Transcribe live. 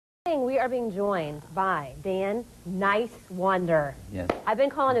We are being joined by Dan Niswander. Yes. I've been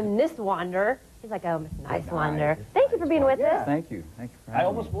calling him Niswander. He's like, oh, Mr. Niswander. Thank you for being with us. Thank you. Thank you for having me. I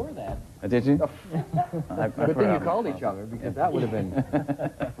almost wore that. Did you? Good thing you called each other, because that would have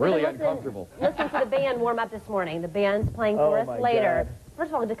been really uncomfortable. Listen to the band warm up this morning. The band's playing for us later. God. First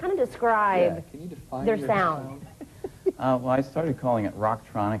of all, to kind of describe Can you define their your sound. Well, I started calling it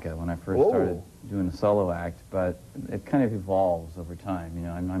Rocktronica when I first started doing the solo act, but it kind of evolves over time. You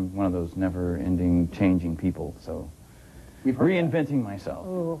know, I'm one of those never-ending, changing people, so reinventing myself.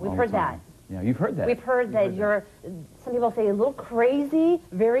 Ooh, we've heard that. Yeah, you've heard that. We've heard that you're, some people say, a little crazy,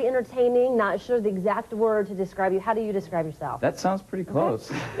 very entertaining, not sure the exact word to describe you. How do you describe yourself? That sounds pretty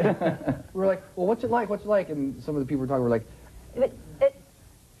close. We're like, well, what's it like? What's it like? And some of the people were talking were like,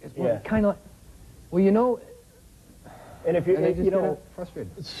 it's kind of like, well, you know. And if you know,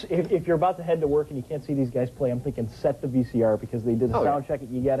 frustrated. if you're about to head to work and you can't see these guys play, I'm thinking set the VCR because they did a sound check.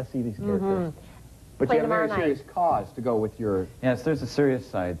 You got to see these characters. But you have a very serious cause to go with your... Yes, there's a serious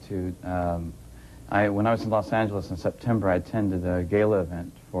side to when I was in Los Angeles in September, I attended a gala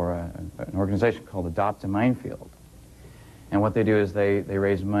event for an organization called Adopt a Minefield. And what they do is they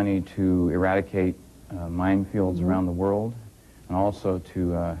raise money to eradicate minefields around the world, and also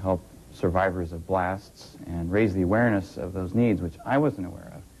to help survivors of blasts and raise the awareness of those needs, which I wasn't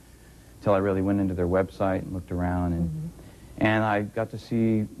aware of until I really went into their website and looked around. And I got to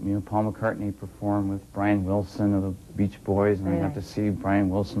see, Paul McCartney perform with Brian Wilson of the Beach Boys, and I got to see Brian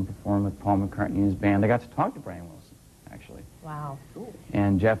Wilson perform with Paul McCartney and his band. I got to talk to Brian Wilson, actually. Wow. Cool.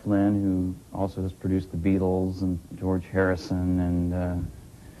 And Jeff Lynne, who also has produced the Beatles, and George Harrison, and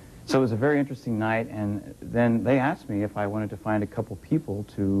so it was a very interesting night. And then they asked me if I wanted to find a couple people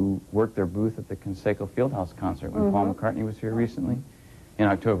to work their booth at the Conseco Fieldhouse concert when Paul McCartney was here recently, in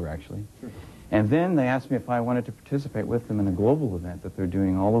October, actually. And then they asked me if I wanted to participate with them in a global event that they're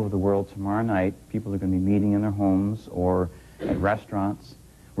doing all over the world tomorrow night. People are going to be meeting in their homes or at restaurants.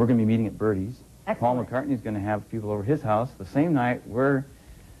 We're going to be meeting at Birdie's. Paul McCartney's going to have people over his house. The same night, we're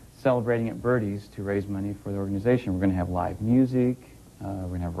celebrating at Birdie's to raise money for the organization. We're going to have live music. We're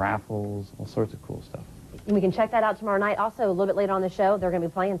going to have raffles, all sorts of cool stuff. And we can check that out tomorrow night. Also, a little bit later on the show, they're going to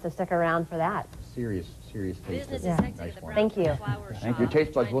be playing, so stick around for that. Serious taste. Thank you. Thank you. Your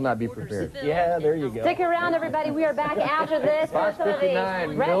taste buds will not be prepared. Yeah, there you go. Stick around, everybody. We are back after this with some of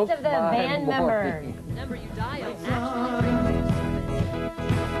the rest of the band members. The number you dial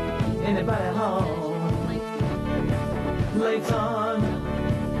Anybody home? Lights on.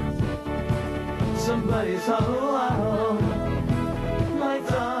 Somebody's home.